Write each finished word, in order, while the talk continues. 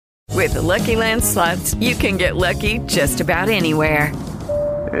With the Lucky Land Slots, you can get lucky just about anywhere.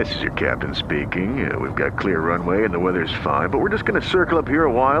 This is your captain speaking. We've got clear runway and the weather's fine, but we're just going to circle up here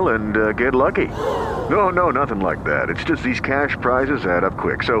a while and get lucky. No, nothing like that. It's just these cash prizes add up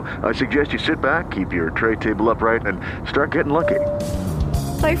quick. So I suggest you sit back, keep your tray table upright, and start getting lucky.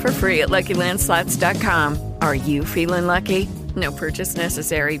 Play for free at LuckyLandSlots.com. Are you feeling lucky? No purchase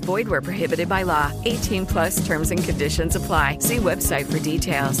necessary. Void where prohibited by law. 18 plus terms and conditions apply. See website for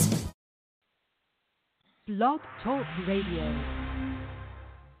details. Blog Talk Radio.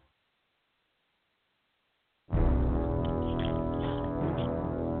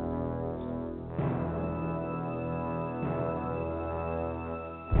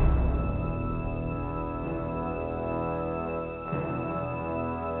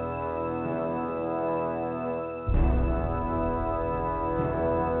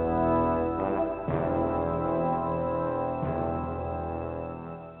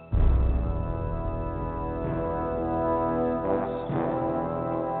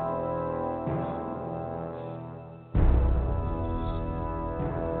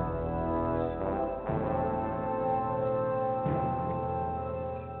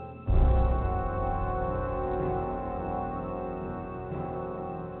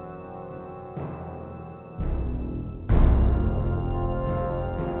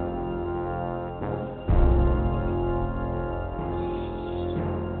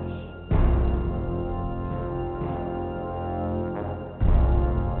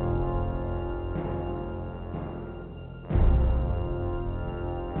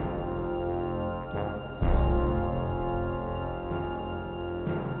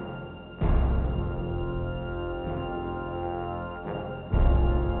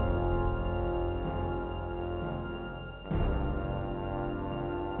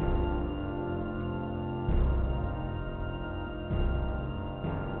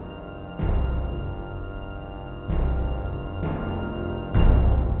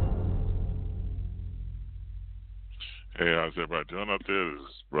 Hey, how's everybody doing out there? This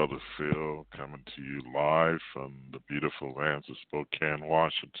is Brother Phil coming to you live from the beautiful lands of Spokane,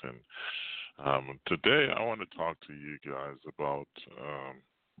 Washington. Today, I want to talk to you guys about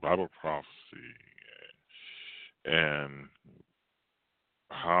Bible prophecy and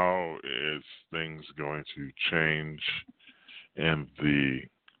how is things going to change in the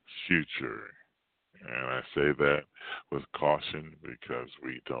future. And I say that with caution because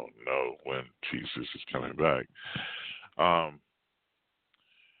we don't know when Jesus is coming back.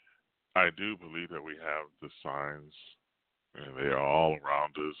 I do believe that we have the signs, and they are all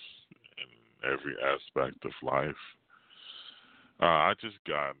around us in every aspect of life. I just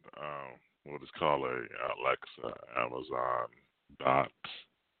got what is called a Alexa Amazon Dot,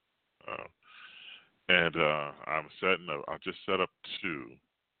 and I just set up two.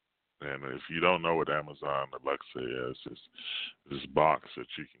 And if you don't know what Amazon Alexa is, it's this box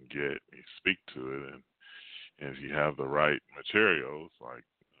that you can get. You speak to it, and if you have the right materials, like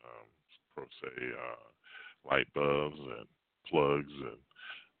light bulbs and plugs and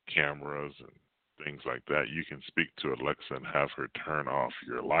cameras and things like that, you can speak to Alexa and have her turn off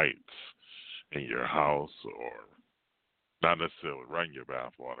your lights in your house, or not necessarily run your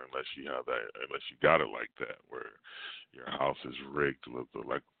bathwater unless you got it like that, where your house is rigged with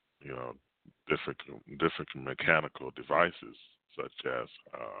different mechanical devices such as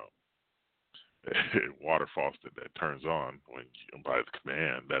a water faucet that turns on when by the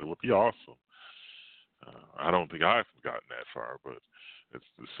command. That would be awesome. I don't think I've gotten that far, but it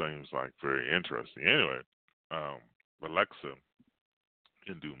seems like very interesting. Anyway, Alexa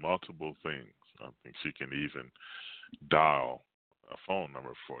can do multiple things. I think she can even dial a phone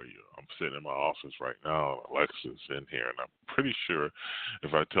number for you. I'm sitting in my office right now. Alexa's in here, and I'm pretty sure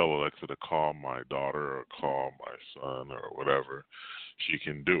if I tell Alexa to call my daughter or call my son or whatever, she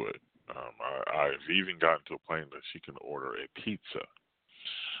can do it. I've even gotten to a point that she can order a pizza.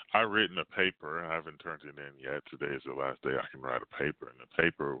 I've written a paper. I haven't turned it in yet. Today is the last day I can write a paper, and the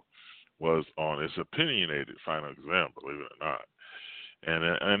paper was on its opinionated final exam, believe it or not. And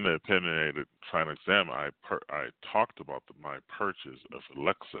in the opinionated final exam, I talked about my purchase of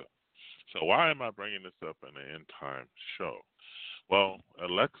Alexa. So why am I bringing this up in an end-time show? Well,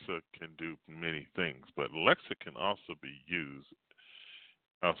 Alexa can do many things, but Alexa can also be used.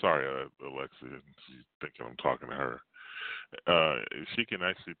 Oh, sorry, Alexa. She's thinking I'm talking to her. She can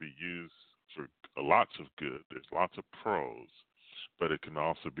actually be used for lots of good. There's lots of pros, but it can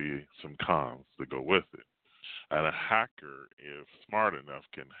also be some cons that go with it. And a hacker, if smart enough,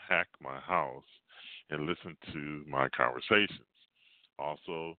 can hack my house and listen to my conversations.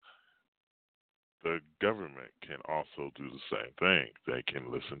 Also, the government can also do the same thing. They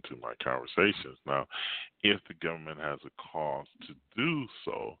can listen to my conversations. Now, if the government has a cause to do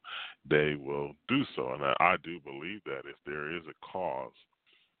so, they will do so. And I do believe that if there is a cause,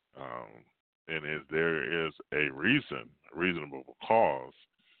 and if there is a reasonable cause,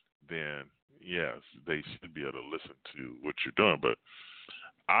 then yes, they should be able to listen to what you're doing. But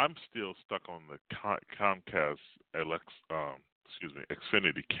I'm still stuck on the Comcast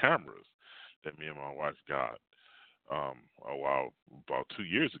Xfinity cameras that me and my wife got about 2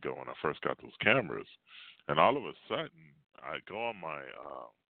 years ago when I first got those cameras. And all of a sudden, I go on my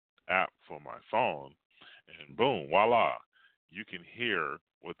app for my phone, and boom, voila, you can hear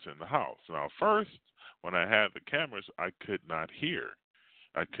what's in the house. Now, first, when I had the cameras, I could not hear.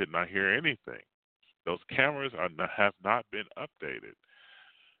 I could not hear anything. Those cameras have not been updated.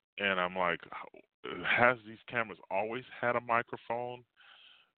 And I'm like, has these cameras always had a microphone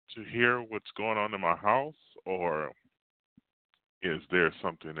to hear what's going on in my house, or is there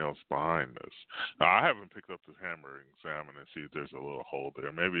something else behind this? Now, I haven't picked up the hammer and examined and see if there's a little hole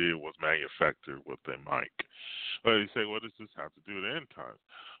there. Maybe it was manufactured with a mic. But you say, what does this have to do with the end times?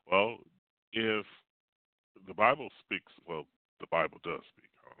 Well, if the Bible speaks, well, the Bible does speak.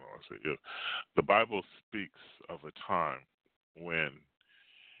 I don't know what I say. If the Bible speaks of a time when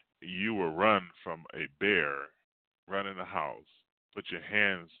you will run from a bear, run in the house, put your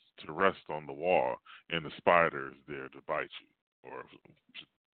hands to rest on the wall, and the spider is there to bite you, or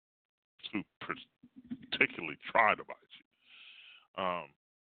to particularly try to bite you.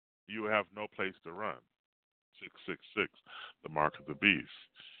 You have no place to run. 666, the mark of the beast.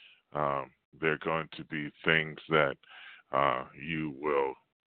 There are going to be things that you will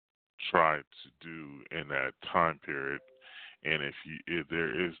try to do in that time period, and if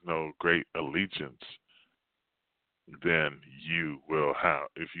there is no great allegiance, then you will have.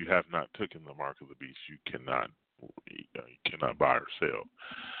 If you have not taken the mark of the beast, you cannot buy or sell.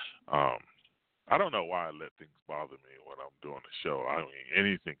 I don't know why I let things bother me when I'm doing the show. I mean,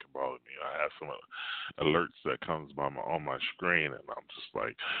 anything can bother me. I have some alerts that comes on my screen, and I'm just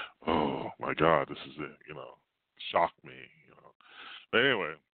like, oh my God, this is it. Shock me. But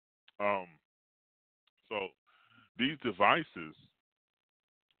anyway, so these devices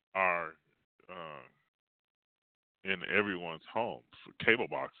are in everyone's homes. For cable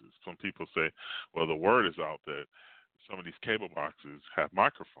boxes, some people say, well, the word is out that some of these cable boxes have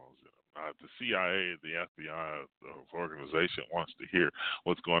microphones in them. If the CIA, the FBI, the organization wants to hear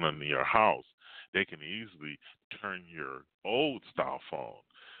what's going on in your house, they can easily turn your old style phone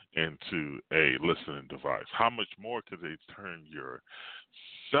into a listening device. How much more could they turn your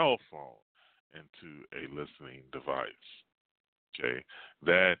cell phone into a listening device? Okay,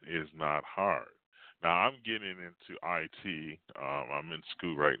 that is not hard. Now I'm getting into IT. I'm in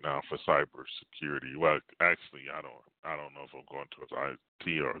school right now for cybersecurity. Well, actually, I don't know if I'm going towards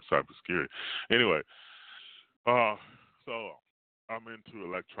IT or cybersecurity. Anyway, so I'm into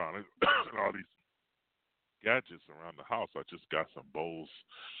electronics and all these gadgets around the house. I just got some Bose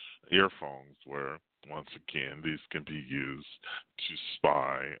earphones where, once again, these can be used to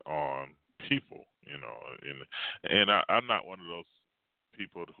spy on people. And I'm not one of those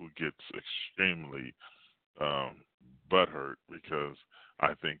people who gets extremely butthurt because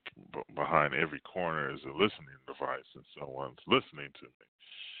I think behind every corner is a listening device and someone's listening to me.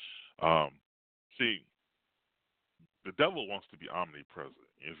 See, the devil wants to be omnipresent.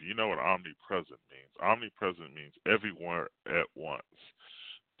 If you know what omnipresent means everywhere at once.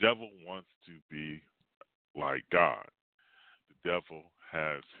 Devil wants to be like God. The devil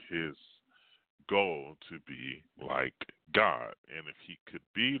has his goal to be like God. And if he could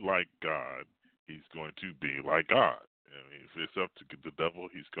be like God, he's going to be like God. And if it's up to the devil,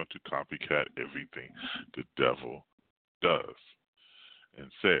 he's going to copycat everything the devil does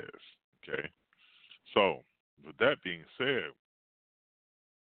and says. Okay? So, with that being said,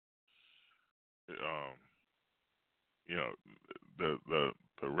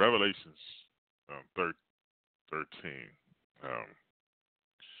 the Revelations 13,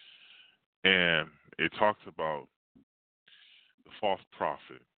 and it talks about the false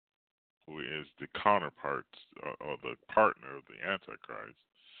prophet, who is the counterpart or the partner of the Antichrist.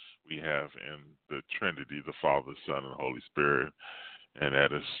 We have in the Trinity, the Father, Son, and Holy Spirit, and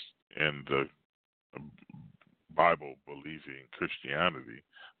that is in the Bible-believing Christianity,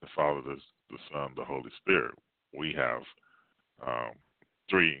 the Father, the Son, the Holy Spirit. We have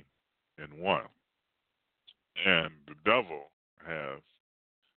three in one. And the devil has,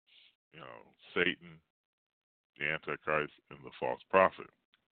 Satan, the Antichrist, and the false prophet.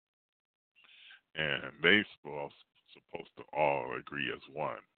 And they supposed to all agree as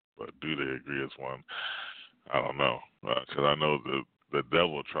one. but do they agree as one? I don't know, because I know the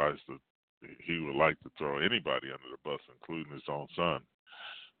devil tries to. He would like to throw anybody under the bus, including his own son,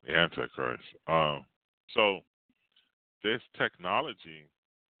 the Antichrist. So there's technology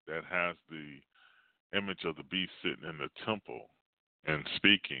that has the image of the beast sitting in the temple and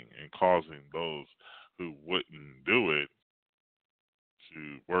speaking and causing those who wouldn't do it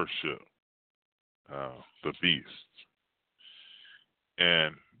to worship the beast.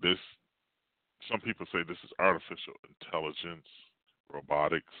 And this, some people say this is artificial intelligence,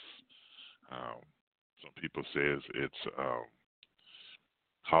 robotics. Some people say it's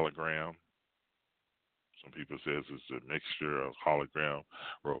hologram. Some people say it's a mixture of hologram,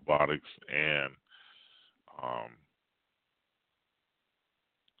 robotics, and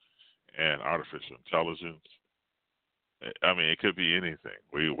artificial intelligence. I mean, it could be anything.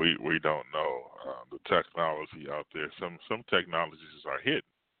 We don't know the technology out there. Some technologies are hidden.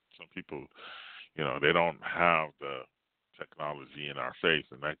 Some people, they don't have the technology in our face,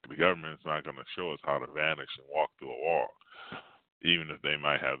 and the government's not going to show us how to vanish and walk through a wall, even if they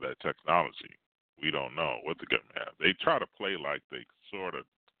might have that technology. We don't know what the government has. They try to play like they sort of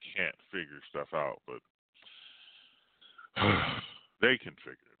can't figure stuff out, but they can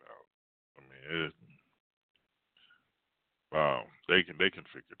figure it out. I mean, they can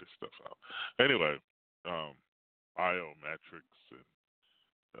figure this stuff out. Anyway, biometrics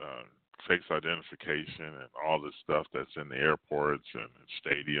and face identification and all this stuff that's in the airports and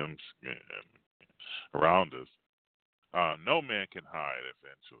stadiums and around us. No man can hide.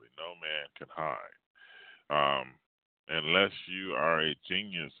 Eventually, no man can hide unless you are a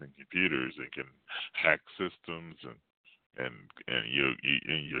genius in computers and can hack systems and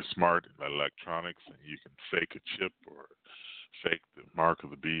you're smart in electronics and you can fake a chip or fake the mark of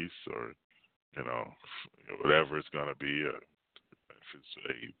the beast or whatever it's going to be. If it's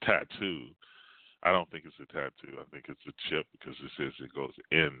a tattoo, I don't think it's a tattoo. I think it's a chip because it says it goes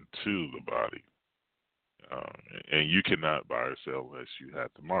into the body. And you cannot buy or sell unless you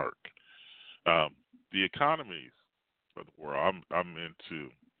have the mark. The economies of the world.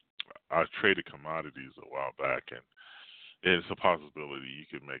 I traded commodities a while back, and it's a possibility you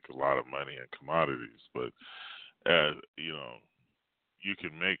could make a lot of money in commodities, but you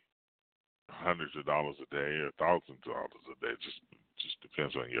can make hundreds of dollars a day or thousands of dollars a day. Just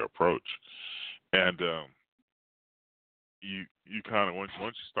depends on your approach. And you kind of once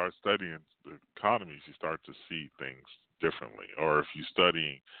you start studying the economies, you start to see things differently. Or if you're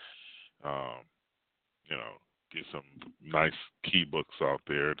studying, get some nice key books out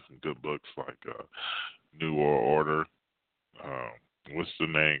there, some good books like New World Order. What's the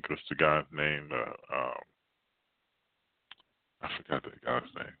guy's name? I forgot that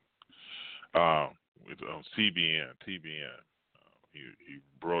guy's name. It's on TBN. He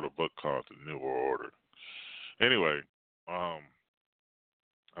wrote a book called The New World Order. Anyway, I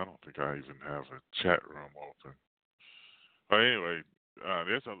don't think I even have a chat room open. But anyway,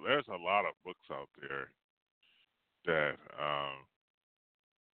 there's a lot of books out there that I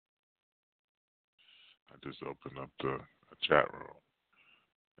just opened up the chat room.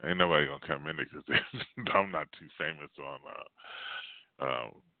 Ain't nobody gonna come in there because I'm not too famous on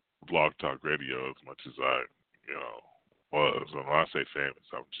Blog Talk Radio as much as I was. And when I say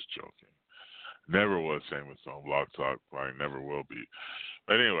famous, I'm just joking. Never was famous on Blog Talk. Probably never will be.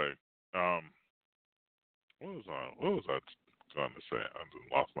 But anyway, what was I going to say? I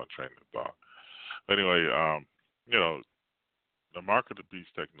just lost my train of thought. But anyway, the mark of the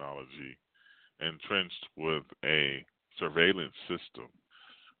beast technology entrenched with a surveillance system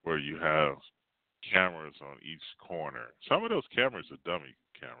where you have cameras on each corner. Some of those cameras are dummy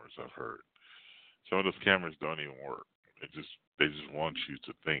cameras, I've heard. Some of those cameras don't even work. They just want you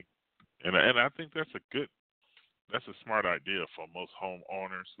to think. And I think that's a smart idea for most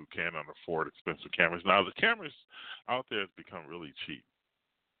homeowners who can't afford expensive cameras. Now the cameras out there have become really cheap.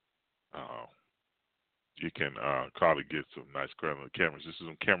 You can probably get some nice granular cameras. This is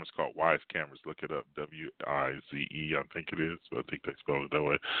some cameras called Wise cameras. Look it up, WIZE, I think it is. I think they spell it that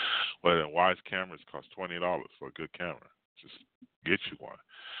way. But Wise cameras cost $20 for a good camera. Just get you one.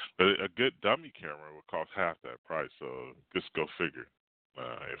 But a good dummy camera would cost half that price. So just go figure.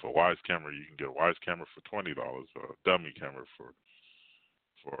 If a Wise camera, you can get a Wise camera for $20, or a dummy camera for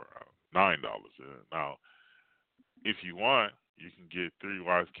 $9. Now, if you want, you can get 3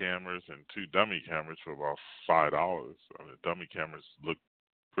 Wise cameras and 2 dummy cameras for about $5. I mean, dummy cameras look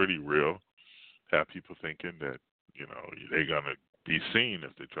pretty real. Have people thinking that they're gonna be seen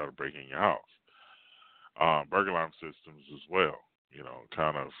if they try to break in your house. Burglar alarm systems as well.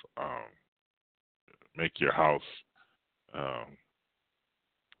 Kind of make your house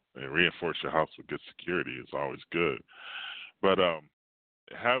and reinforce your house with good security is always good. But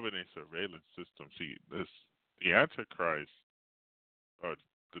having a surveillance system, see, the Antichrist, or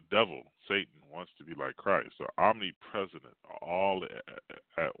the devil, Satan, wants to be like Christ, so omnipresent, all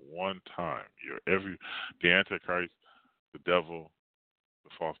at one time. The Antichrist, the devil, the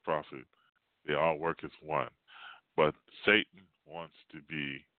false prophet, they all work as one. But Satan wants to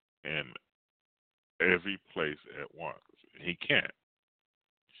be in every place at once. He can't.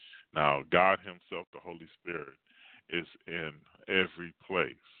 Now, God Himself, the Holy Spirit, is in every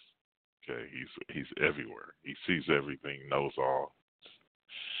place. Okay, He's everywhere. He sees everything, knows all.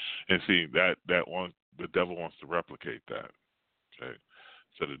 And see that one, the devil wants to replicate that. Okay,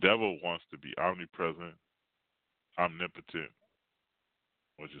 so the devil wants to be omnipresent, omnipotent,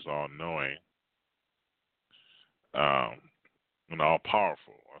 which is all knowing, and all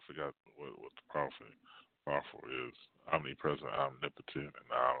powerful. I forgot what the powerful is. Omnipresent, omnipotent,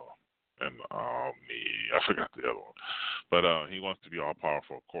 and I forgot the other one. But he wants to be all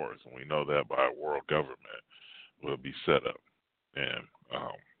powerful, of course, and we know that by a world government will be set up.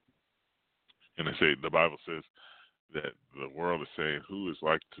 And they say, the Bible says that the world is saying, who is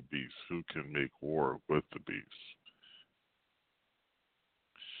like the beast? Who can make war with the beast?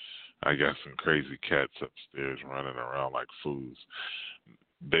 I got some crazy cats upstairs running around like fools.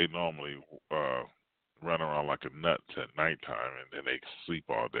 They normally run around like a nuts at nighttime, and then they sleep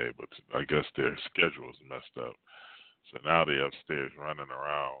all day. But I guess their schedule is messed up. So now they're upstairs running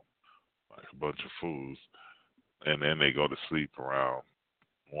around like a bunch of fools, and then they go to sleep around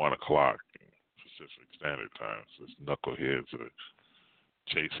 1 o'clock Pacific Standard Time. So it's knuckleheads are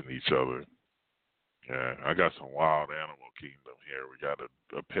chasing each other. Yeah, I got some wild animal kingdom here. We got a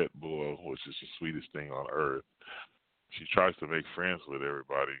pet bull, which is the sweetest thing on earth. She tries to make friends with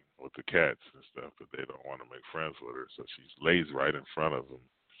everybody, with the cats and stuff, but they don't want to make friends with her. So she lays right in front of them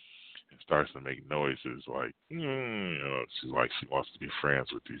and starts to make noises like, she's like she wants to be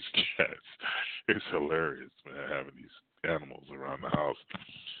friends with these cats. It's hilarious, man, having these animals around the house.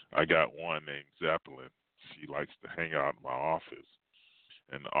 I got one named Zeppelin. She likes to hang out in my office,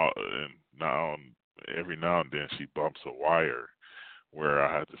 and now every now and then she bumps a wire where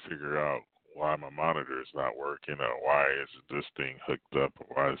I have to figure out why my monitor is not working, or why is this thing hooked up, or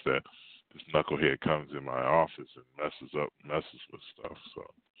why is that this knucklehead comes in my office and messes with stuff.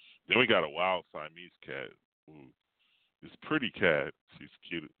 So then we got a wild Siamese cat who is a pretty cat. She's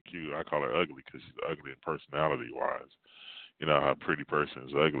cute. I call her ugly because she's ugly in personality wise. You know how a pretty person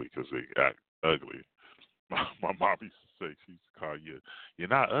is ugly because they act ugly. My mom used to say, she used to call you, you're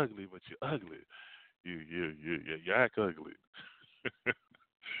not ugly, but you're ugly. You act ugly.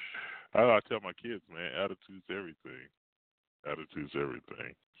 I tell my kids, man, attitude's everything. Attitude's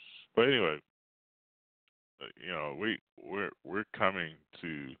everything. But anyway, we're coming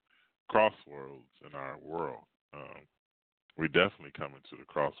to crossroads in our world. We're definitely coming to the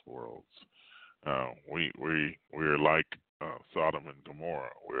crossroads. We're like Sodom and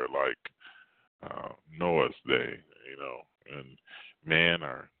Gomorrah. We're like Noah's day, and men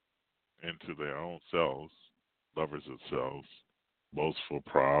are into their own selves, lovers of selves, boastful,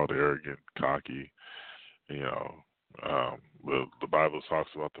 proud, arrogant, cocky. The Bible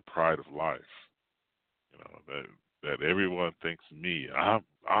talks about the pride of life. That everyone thinks me. I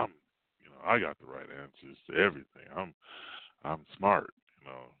got the right answers to everything. I'm smart.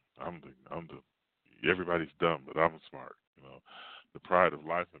 I'm the everybody's dumb, but I'm smart. The pride of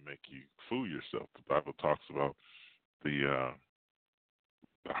life will make you fool yourself. The Bible talks about the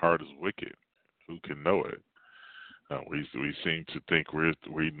heart is wicked. Who can know it? We seem to think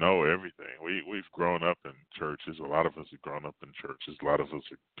we know everything. We've grown up in churches. A lot of us have grown up in churches. A lot of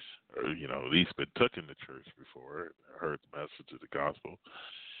us are at least been took in the church before, heard the message of the gospel,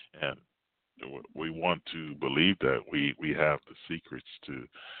 and we want to believe that we have the secrets to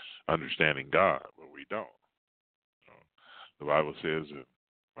understanding God, but we don't. The Bible says in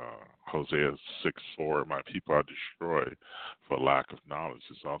Hosea 6:4, "My people are destroyed for lack of knowledge."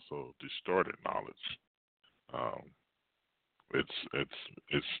 It's also distorted knowledge.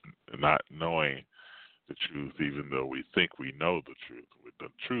 It's not knowing the truth, even though we think we know the truth. With the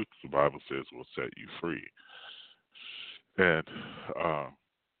truth, the Bible says, will set you free. And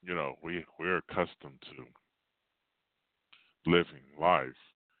we're accustomed to living life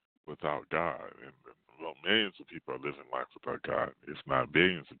without God, and millions of people are living life without God, if not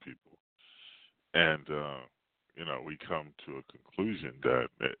billions of people. And we come to a conclusion that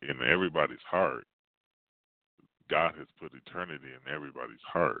in everybody's heart, God has put eternity in everybody's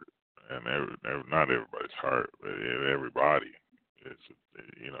heart, and not everybody's heart, but in everybody. it's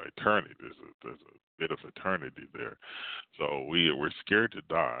eternity. There's a bit of eternity there. So we're scared to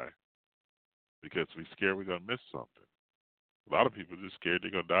die because we're scared we're gonna miss something. A lot of people are just scared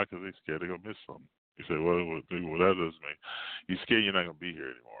they're gonna die because they're scared they're gonna miss something. You say, well, that doesn't mean you're scared you're not gonna be here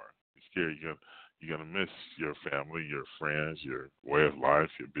anymore. You're scared you're gonna miss your family, your friends, your way of life,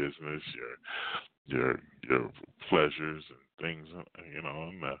 your business, your pleasures and things. And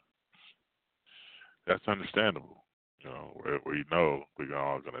that's understandable. We know we're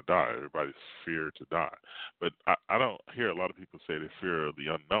all gonna die. Everybody's feared to die, but I don't hear a lot of people say they fear of the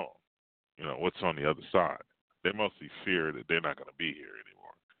unknown. What's on the other side. They mostly fear that they're not going to be here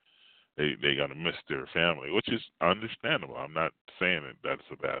anymore. They're going to miss their family, which is understandable. I'm not saying that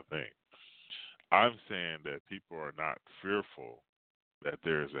that's a bad thing. I'm saying that people are not fearful that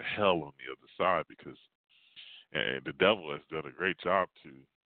there is a hell on the other side because the devil has done a great job to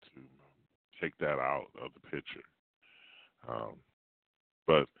take that out of the picture.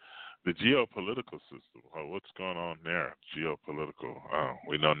 But the geopolitical system, what's going on there? Geopolitical.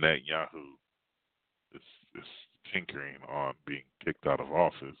 We know Netanyahu is tinkering on being kicked out of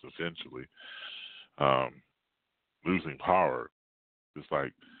office eventually, losing power, just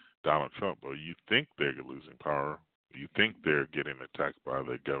like Donald Trump. Or you think they're losing power. You think they're getting attacked by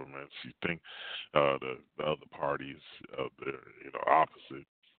the governments. You think the other parties of opposite.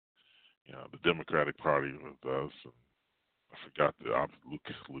 The Democratic Party with us. And I forgot the opposite,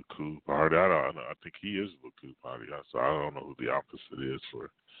 Likud party. I don't know. I think he is Likud party. So I don't know who the opposite is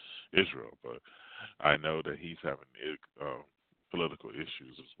for Israel, but I know that he's having political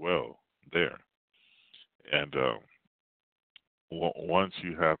issues as well there. And once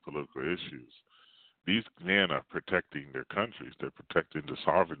you have political issues, these men are protecting their countries. They're protecting the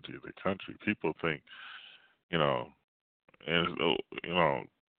sovereignty of their country. People think,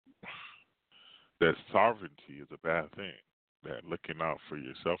 that sovereignty is a bad thing. That looking out for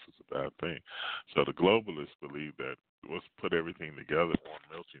yourself is a bad thing. So the globalists believe that let's put everything together on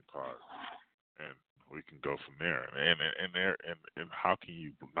a melting pot, and we can go from there. And how can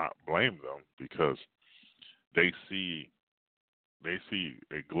you not blame them? Because they see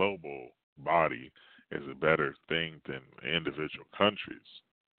a global body as a better thing than individual countries.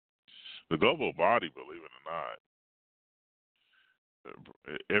 The global body, believe it or not,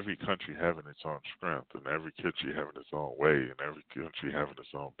 every country having its own strength, and every country having its own way, and every country having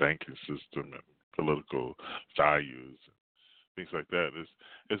its own banking system and political values and things like that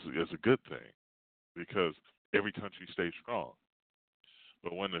is a good thing because every country stays strong.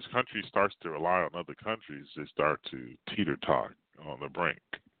 But when this country starts to rely on other countries, they start to teeter-totter on the brink.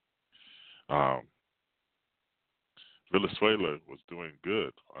 Venezuela was doing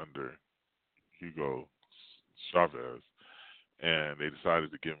good under Hugo Chavez, and they decided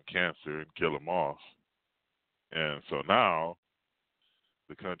to give him cancer and kill him off. And so now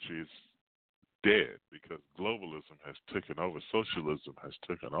the country is dead because globalism has taken over. Socialism has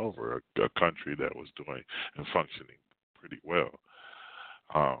taken over a country that was doing and functioning pretty well.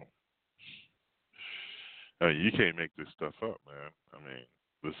 You can't make this stuff up, man. I mean,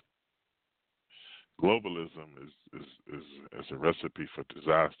 this globalism is a recipe for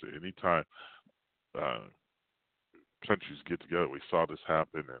disaster. Anytime countries get together, we saw this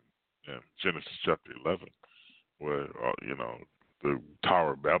happen in Genesis chapter 11, where the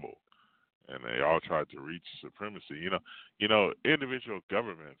Tower of Babel, and they all tried to reach supremacy. Individual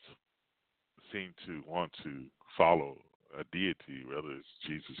governments seem to want to follow a deity, whether it's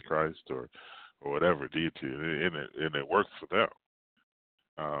Jesus Christ or whatever deity, and it works for them.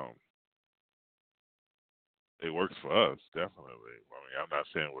 It works for us, definitely. I mean, I'm not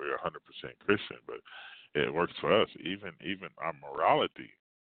saying we're 100% Christian, but it works for us. Even our morality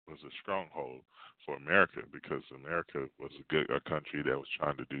was a stronghold for America because America was a country that was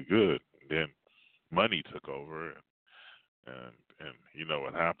trying to do good. And then money took over, and you know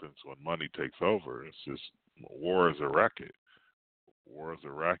what happens when money takes over? It's just war is a racket. War is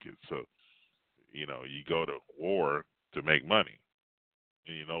a racket. So you go to war to make money.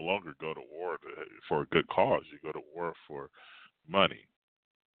 And you no longer go to war for a good cause. You go to war for money.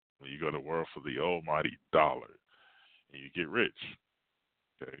 You go to war for the almighty dollar, and you get rich.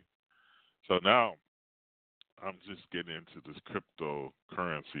 Okay, so now I'm just getting into this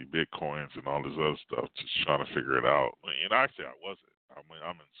cryptocurrency, bitcoins, and all this other stuff, just trying to figure it out. And actually, I wasn't.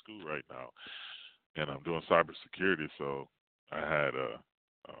 I'm in school right now, and I'm doing cybersecurity. So I had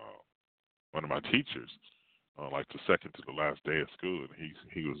one of my teachers, like the second to the last day of school, and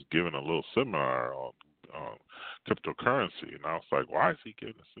he was giving a little seminar on cryptocurrency, and I was like, why is he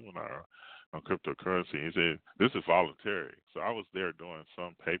giving a seminar on cryptocurrency? He said, this is voluntary. So I was there doing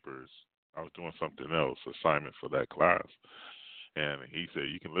some papers. I was doing something else, assignment for that class, And he said,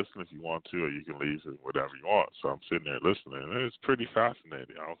 you can listen if you want to, or you can leave it whatever you want. So I'm sitting there listening, and it's pretty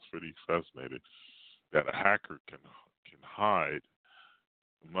fascinating. I was pretty fascinated that a hacker can hide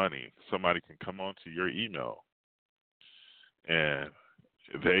money. Somebody can come onto your email, and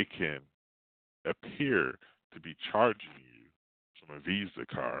they can appear to be charging you from a Visa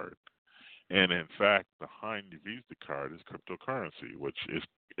card. And in fact, behind the Visa card is cryptocurrency, which is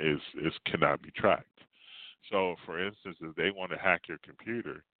cannot be tracked. So, for instance, if they want to hack your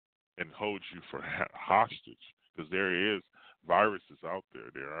computer and hold you for hostage, because there is viruses out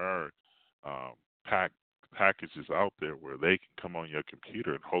there, there are packages out there where they can come on your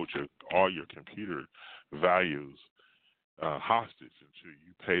computer and hold all your computer values hostage until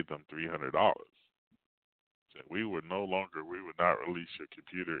you pay them $300. So we would not release your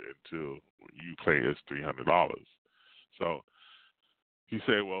computer until you pay us $300. So he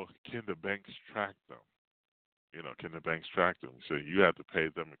said, well, can the banks track them? Can the banks track them? So you have to pay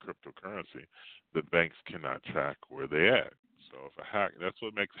them in cryptocurrency. The banks cannot track where they at. So that's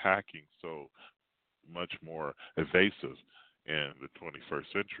what makes hacking so much more evasive in the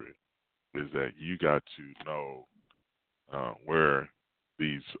 21st century, is that you got to know where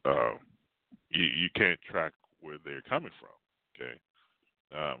these you can't track where they're coming from. Okay,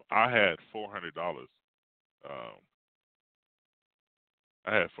 I had $400.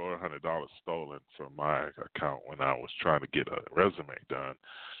 I had $400 stolen from my account when I was trying to get a resume done,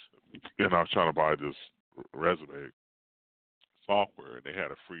 and I was trying to buy this resume software, and they had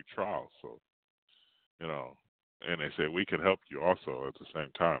a free trial. So, and they said we can help you also at the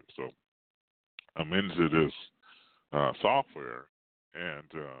same time. So I'm into this software,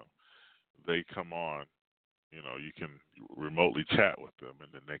 and they come on. You can remotely chat with them,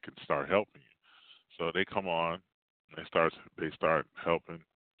 and then they can start helping you. So they come on, and they start helping,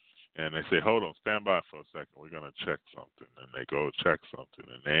 and they say, "Hold on, stand by for a second. We're gonna check something." And they go check something,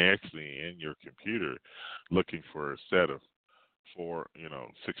 and they actually in your computer looking for a set of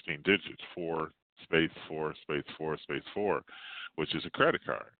 16 digits, 4 space 4 space 4 space 4, which is a credit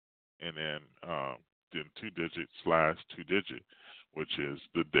card, and then 2 digit slash 2 digit, which is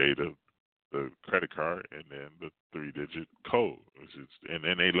the date of the credit card, and then the 3-digit code, and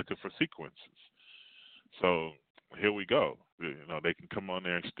then they looking for sequences. So here we go. They can come on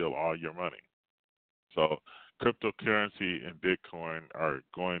there and steal all your money. So cryptocurrency and Bitcoin are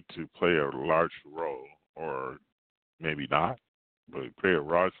going to play a large role, or maybe not, but play a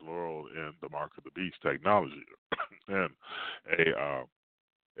large role in the mark of the beast technology and a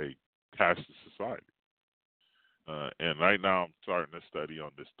cashless society. And right now I'm starting to study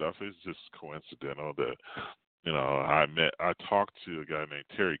on this stuff. It's just coincidental that, I talked to a guy named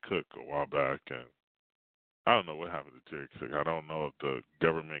Terry Cook a while back, and I don't know what happened to Terry Cook. I don't know if the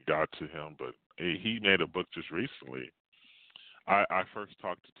government got to him, but he made a book just recently. I first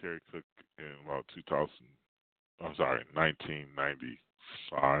talked to Terry Cook in about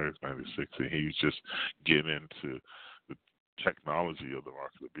 1995, 96, and he was just getting into the technology of the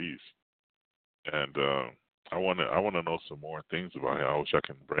mark of the beast. And I want to know some more things about him. I wish I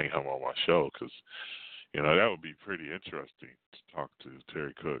can bring him on my show, because that would be pretty interesting to talk to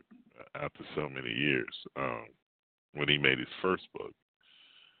Terry Cook after so many years, when he made his first book.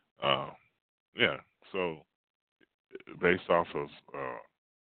 So based off of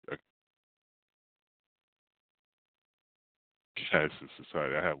a cashless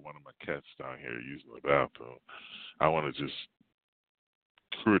society, I have one of my cats down here using the bathroom. I want to just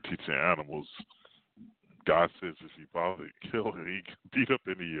cruelty to animals. God says if you bother to kill it, he can beat up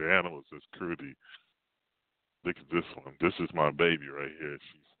any of your animals. That's cruelty. Look at this one. This is my baby right here.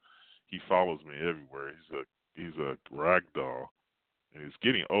 He follows me everywhere. He's a rag doll, and he's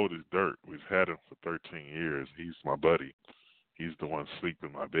getting old as dirt. We've had him for 13 years. He's my buddy. He's the one sleeping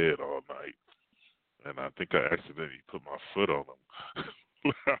in my bed all night, and I think I accidentally put my foot on him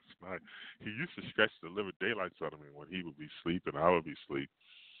last night. He used to scratch the living daylights out of me when he would be sleeping. I would be asleep,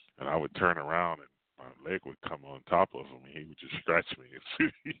 and I would turn around and my leg would come on top of him, and he would just scratch me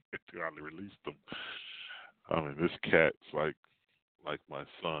until I released him. I mean, this cat's like my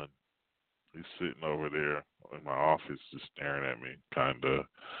son. He's sitting over there in my office just staring at me, kind of.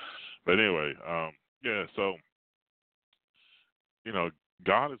 But anyway, so,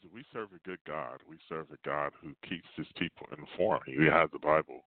 we serve a good God. We serve a God who keeps his people informed. He has the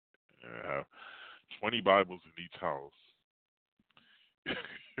Bible. We have 20 Bibles in each house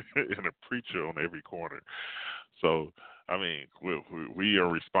and a preacher on every corner. So, I mean, we are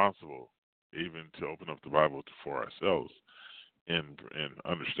responsible even to open up the Bible for ourselves and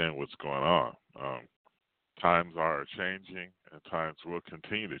understand what's going on. Times are changing, and times will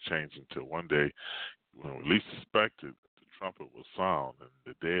continue to change until one day, when we least suspect it, the trumpet will sound, and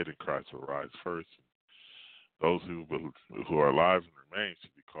the dead in Christ will rise first. Those who are alive and remain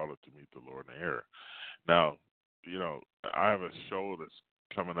should be called up to meet the Lord in the air. Now, I have a show that's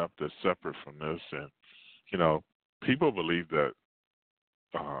coming up that's separate from this, and people believe that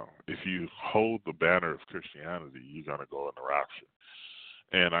if you hold the banner of Christianity, you're going to go in the rapture,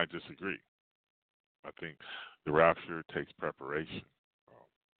 and I disagree. I think the rapture takes preparation.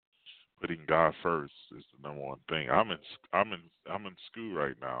 Putting God first is the number one thing. I'm in school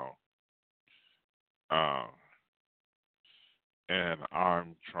right now, and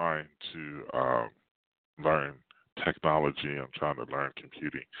I'm trying to learn technology. I'm trying to learn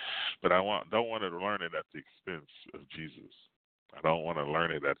computing, but don't want to learn it at the expense of Jesus. I don't want to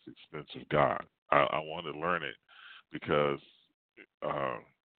learn it at the expense of God. I want to learn it because I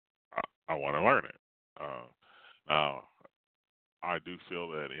want to learn it. Now, I do feel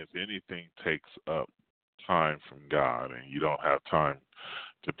that if anything takes up time from God and you don't have time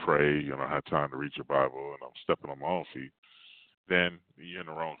to pray, you don't have time to read your Bible, and I'm stepping on my own feet, then you're in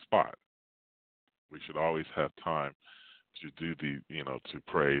the wrong spot. We should always have time to do to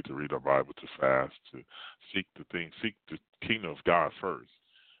pray, to read our Bible, to fast, to seek the kingdom of God first,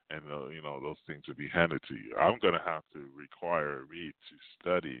 and those things will be handed to you. I'm going to have to require me to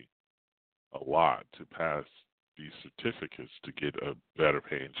study a lot to pass these certificates to get a better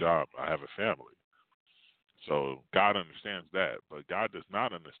paying job. I have a family. So God understands that, but God does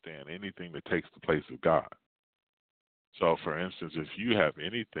not understand anything that takes the place of God. So, for instance, if you have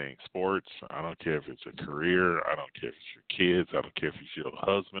anything, sports, I don't care if it's a career, I don't care if it's your kids, I don't care if it's your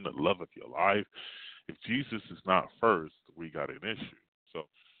husband, the love of your life. If Jesus is not first, we got an issue. So,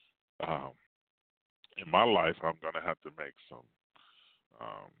 in my life, I'm going to have to make some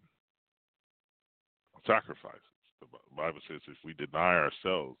sacrifices. The Bible says if we deny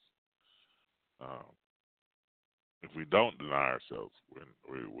ourselves, if we don't deny ourselves,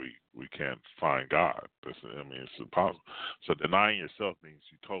 we can't find God. It's impossible. So denying yourself means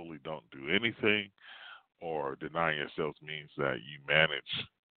you totally don't do anything, or denying yourself means that you manage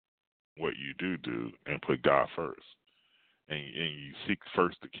what you do and put God first. And you seek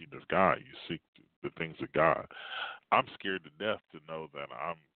first the kingdom of God. You seek the things of God. I'm scared to death to know that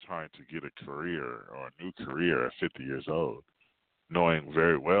I'm trying to get a career or a new career at 50 years old, knowing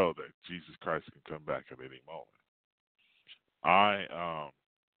very well that Jesus Christ can come back at any moment. I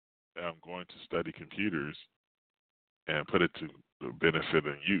am going to study computers and put it to the benefit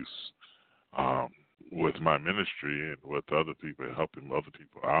and use with my ministry and with other people, helping other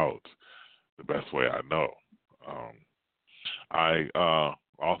people out the best way I know. I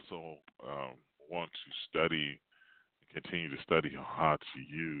also want to continue to study how to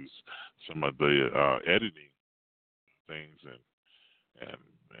use some of the editing things and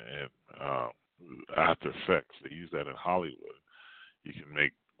After Effects. They use that in Hollywood. You can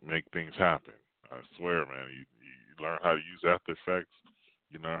make things happen. I swear, man. You learn how to use After Effects.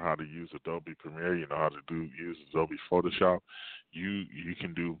 You learn how to use Adobe Premiere. You know how to use Adobe Photoshop. You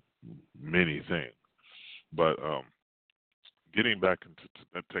can do many things. But getting back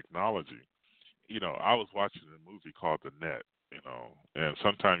into technology, I was watching a movie called The Net. And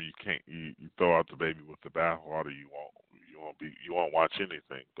sometimes you throw out the baby with the bathwater. You won't watch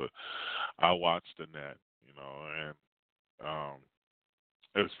anything. But I watched The Net, and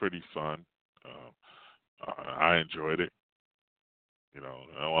it was pretty fun. I enjoyed it.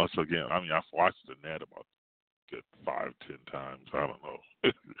 And once again, I've watched The Net about 5-10 times. I don't know.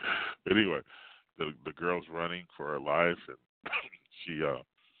 Anyway, the girl's running for her life, and she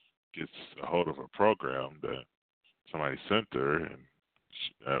gets a hold of a program that somebody sent her, and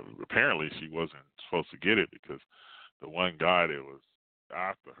apparently she wasn't supposed to get it because the one guy that was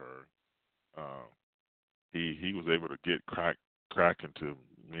after her, he was able to get crack into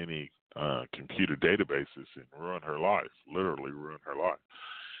many computer databases and ruin her life, literally ruin her life.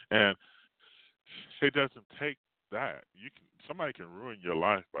 And it doesn't take that. Somebody can ruin your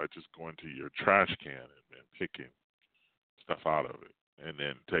life by just going to your trash can and picking stuff out of it, and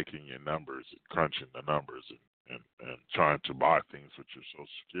then taking your numbers and crunching the numbers and trying to buy things with your Social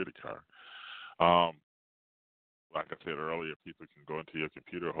Security card. Like I said earlier, people can go into your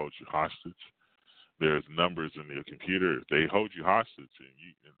computer, hold you hostage. There's numbers in your computer. They hold you hostage,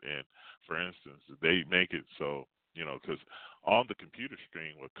 and for instance, they make it so, because on the computer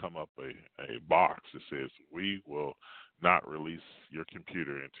screen will come up a box that says, "We will not release your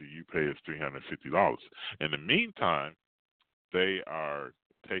computer until you pay us $350. In the meantime, they are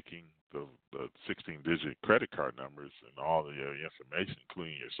taking the 16-digit credit card numbers and all of your information,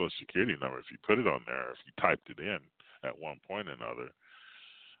 including your Social Security number. If you put it on there, if you typed it in at one point or another,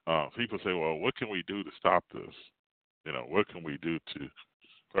 people say, well, what can we do to stop this? what can we do to?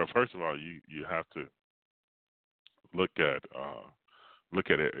 Well, first of all, you have to look at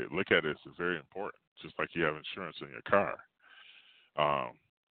it. Look at it as very important, just like you have insurance in your car. Um,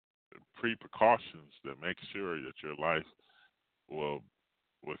 Precautions that make sure that your life will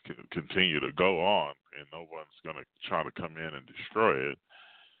continue to go on, and no one's going to try to come in and destroy it.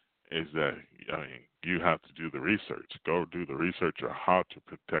 Is that you have to do the research. Go do the research on how to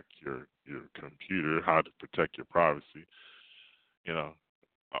protect your computer, how to protect your privacy. You know,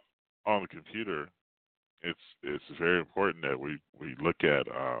 on the computer, it's very important that we look at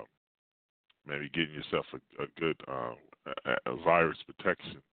maybe getting yourself a good a virus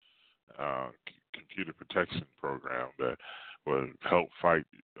protection computer protection program that will help fight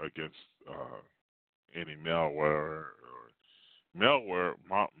against any malware. Malware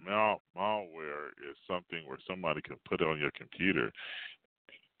is something where somebody can put it on your computer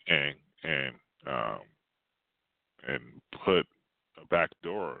and and um, and put a back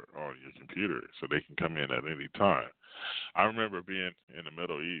door on your computer so they can come in at any time. I remember being in the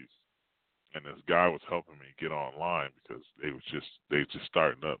Middle East, and this guy was helping me get online because they just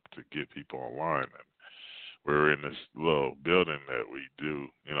starting up to get people online, and we were in this little building that we do,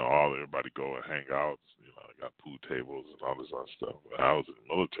 everybody go and hang out. I got pool tables and all this other stuff. I was in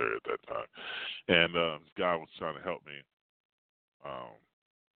the military at that time, and this guy was trying to help me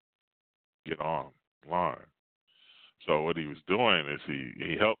get online. So what he was doing is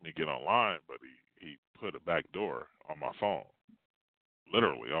he helped me get online, but he put a back door on my phone,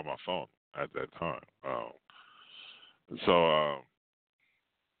 literally on my phone at that time. So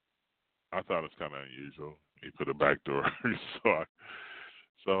I thought it's kind of unusual. He put a back door,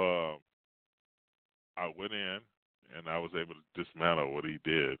 so I went in and I was able to dismantle what he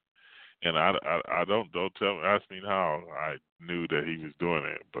did. And I don't ask me how I knew that he was doing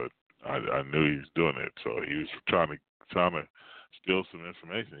it, but I knew he was doing it. So he was trying to steal some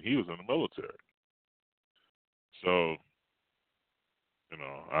information. He was in the military, so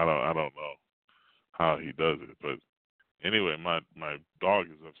I don't know how he does it. But anyway, my dog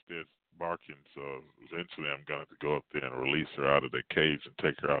is upstairs barking, so eventually I'm going to go up there and release her out of the cage and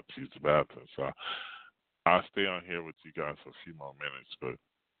take her out to use the bathroom. So I'll stay on here with you guys for a few more minutes. But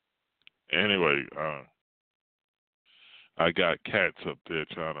anyway, I got cats up there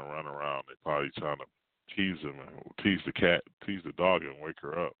trying to run around. They're probably trying to tease the dog and wake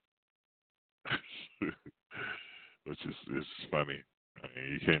her up, which is funny. I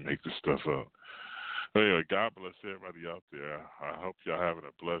mean, you can't make this stuff up. Anyway, God bless everybody out there. I hope y'all having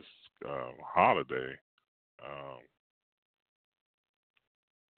a blessed holiday.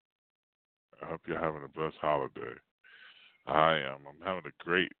 I hope you're having a blessed holiday. I am. I'm having a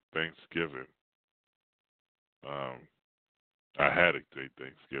great Thanksgiving. I had a great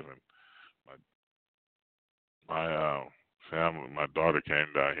Thanksgiving. My family, my daughter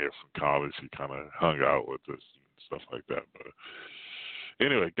came down here from college. She kind of hung out with us and stuff like that. But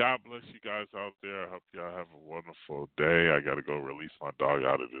anyway, God bless you guys out there. I hope y'all have a wonderful day. I got to go release my dog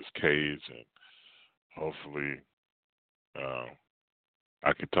out of this cage, and hopefully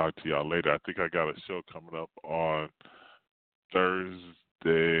I can talk to y'all later. I think I got a show coming up on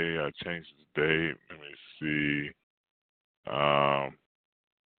Thursday. I changed the date. Let me see.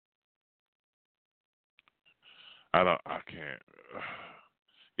 I can't.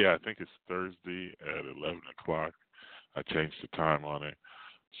 Yeah, I think it's Thursday at 11 o'clock. I changed the time on it.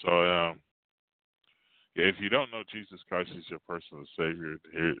 So, if you don't know Jesus Christ is your personal Savior,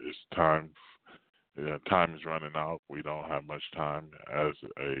 it's time. Time is running out. We don't have much time as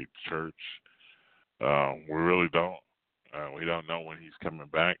a church. We really don't. We don't know when He's coming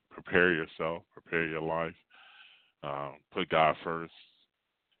back. Prepare yourself. Prepare your life. Put God first.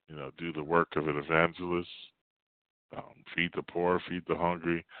 Do the work of an evangelist. Feed the poor. Feed the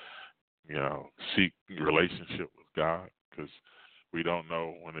hungry. Seek relationship with God, because we don't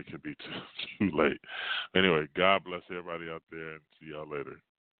know when it could be too late. Anyway, God bless everybody out there, and see y'all later.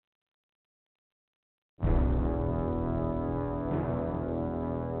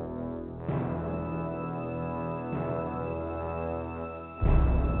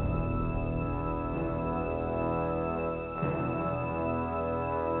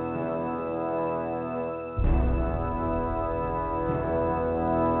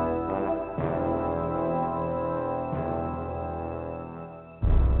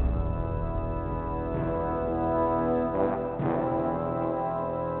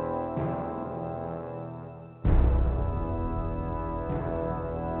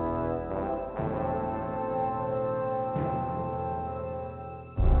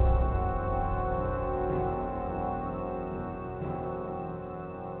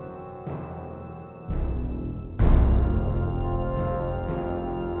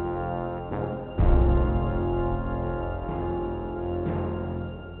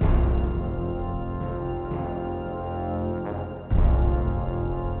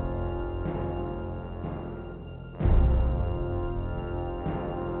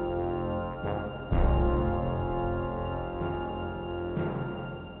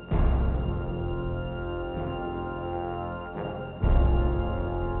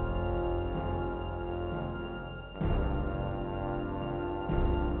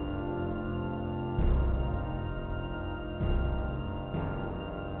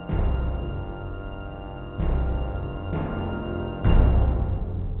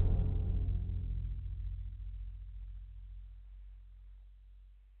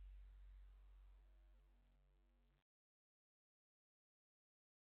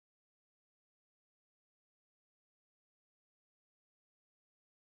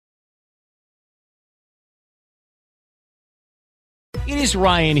 It is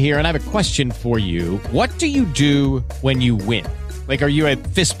Ryan here, and I have a question for you. What do you do when you win? Like, are you a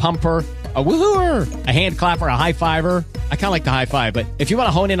fist pumper, a woohooer, a hand clapper, a high fiver? I kind of like the high five, but if you want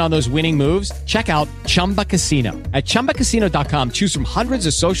to hone in on those winning moves, check out Chumba Casino. At ChumbaCasino.com, choose from hundreds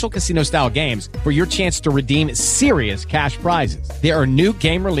of social casino-style games for your chance to redeem serious cash prizes. There are new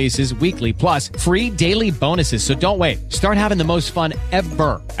game releases weekly, plus free daily bonuses. So don't wait. Start having the most fun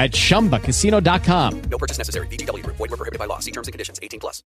ever at ChumbaCasino.com. No purchase necessary. VGW Group. Void where prohibited by law. See terms and conditions. 18+.